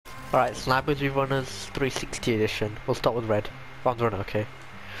Alright, Snipers Rerunners 360 edition. We'll start with red. Round runner, okay.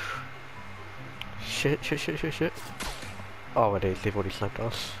 Shit. Oh, they've already sniped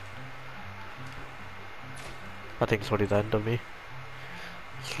us. I think it's already the end of me.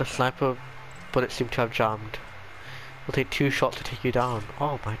 The sniper bullets seem to have jammed. It'll take 2 shots to take you down.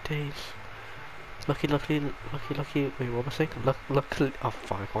 Oh my days. Lucky. Wait, what am I saying? Luckily. Oh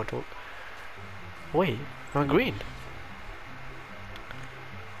fuck, I can't talk. Wait, I'm green.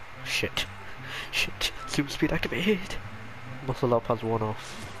 Shit. Super speed activated. Muscle up has worn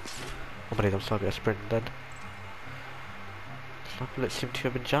off. Oh my days, I'm sorry, I sprinted then. Sniper bullets seem to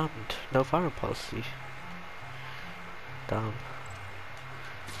have been jammed. No firing policy. Damn.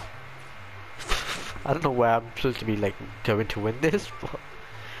 I don't know where I'm supposed to be like going to win this, but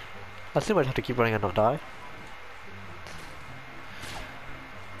I still might have to keep running and not die.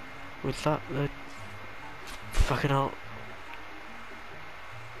 Was that the fucking hell?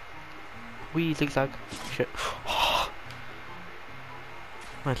 Wee zigzag. Shit.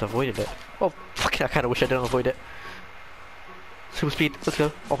 Might have avoided it. Oh fucking! I kinda wish I didn't avoid it. Super speed, let's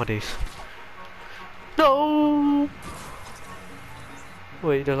go. Oh my days. No!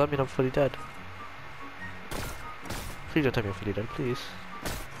 Wait, does that mean I'm fully dead? Please don't tell me I'm fully dead, please.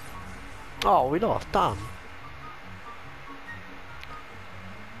 Oh, we lost, damn.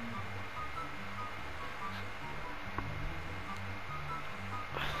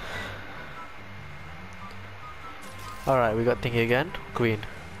 Alright, we got thingy again. Green.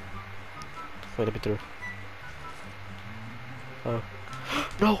 Wait, let me through. Oh.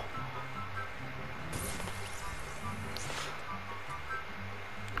 No!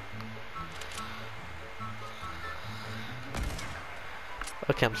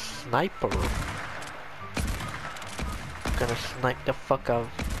 Okay, I'm sniper. Gonna snipe the fuck out.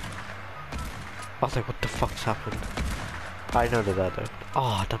 I was like, what the fuck's happened? I know they're there though.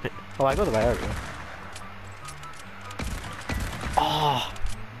 Oh, damn it. Oh, I got the right area. Oh!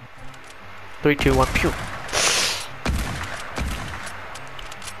 3, 2, 1, pew!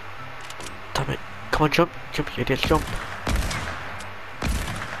 Damn it. Come on, jump, you idiots, jump.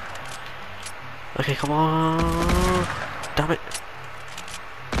 Okay, come on. Damn it.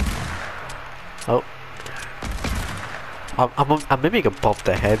 Oh. I'm mimicking above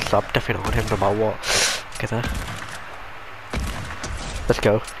their head, so I'm definitely not on him no matter what. Get there. Let's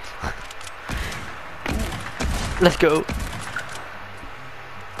go. Let's go.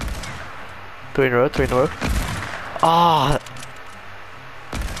 3 in a row. Ah!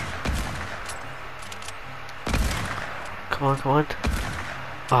 Come on.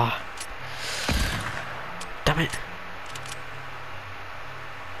 Ah. Damn it.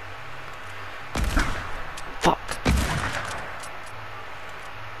 Fuck.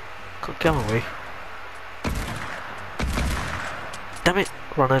 God, get my way. Damn it.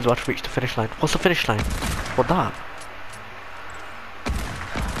 Runner's about to reach the finish line. What's the finish line? What that?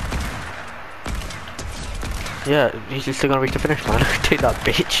 Yeah, he's still gonna reach the finish line. Take that,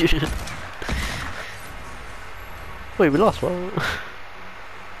 bitch. Wait, we lost, what?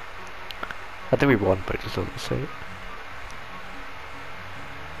 I think we won, but it just doesn't say it.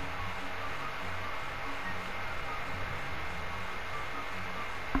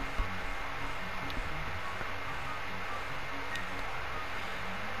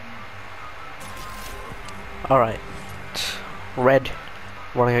 Alright. Red.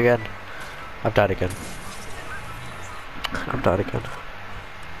 Running again. I've died again.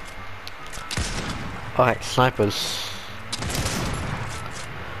 Alright, snipers.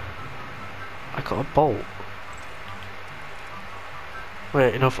 I got a bolt.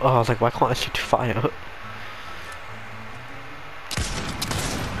 Wait, enough. Oh, I was like, why can't I shoot fire?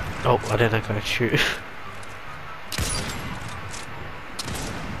 Oh, I didn't think I could shoot.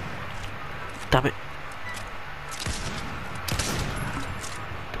 Damn it.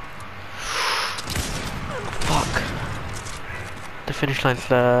 Fuck. The finish line's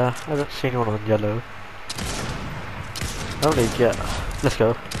there. I don't see anyone on yellow. Only jet. Let's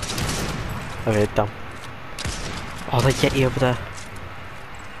go. Okay, dumb. Oh, the Yeti over there.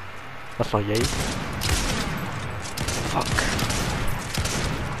 That's not Yeti. Fuck.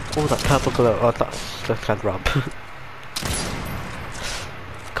 Oh, that purple glow. Oh, that's kind of rub.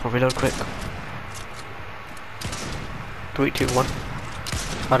 Come on, reload quick. 3, 2, 1.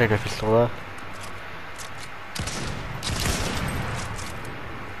 I don't know if it's still there.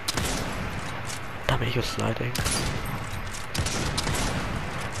 Damn it, he was sliding.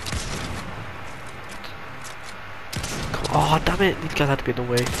 Oh, damn it, these guys had to be in the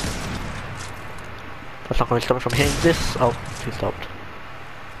way. That's not going to stop me from hitting this. Oh, he stopped.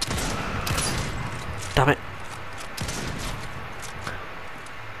 Damn it.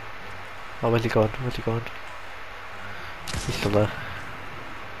 Oh, where's he gone? Where's he gone? He's still there.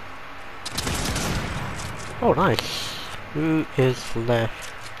 Oh, nice. Who is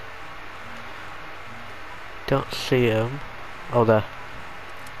left? Don't see him. Oh, there.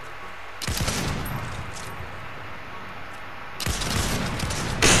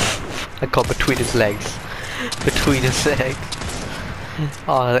 I got between his legs. Between his legs.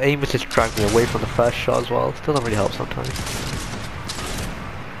 Oh, the aim was just dragged me away from the first shot as well. Still don't really help sometimes.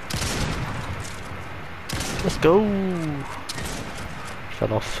 Let's go!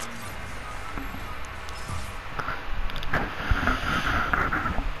 Fell off.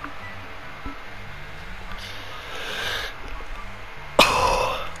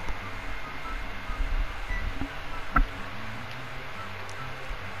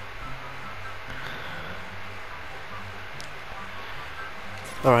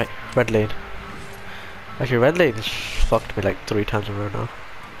 Alright, red lane. Actually, red lane has fucked me like 3 times in a row now.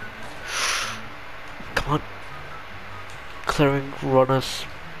 Come on. Clearing runner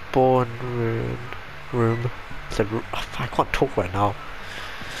spawn room. I can't talk right now.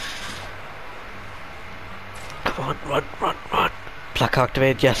 Come on, run, run, run. Black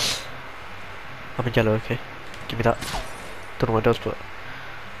activate, yes. I'm in yellow, okay. Give me that. Don't know what it does, but...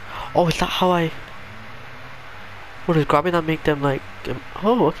 Oh, is that how I... What does grabbing that make them like...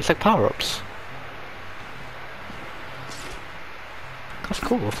 oh, okay, it's like power-ups. That's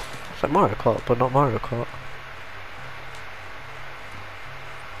cool. It's like Mario Kart, but not Mario Kart.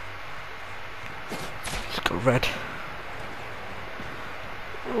 Let's go red.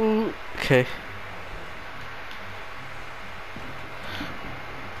 Ooh, okay.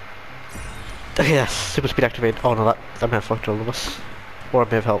 Yes, super speed activate. Oh no, that may have fucked all of us. Or it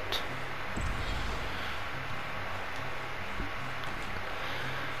may have helped.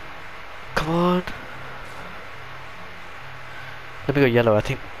 Come on. Let me go yellow, I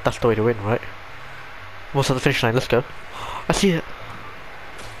think that's the way to win, right? Almost at the finish line, let's go. I see it.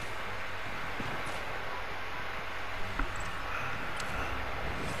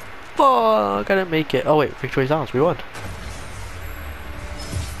 Fuck, I didn't make it. Oh wait, victory's ours, we won.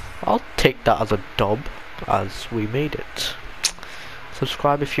 I'll take that as a dub, as we made it.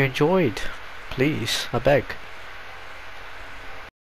 Subscribe if you enjoyed. Please, I beg.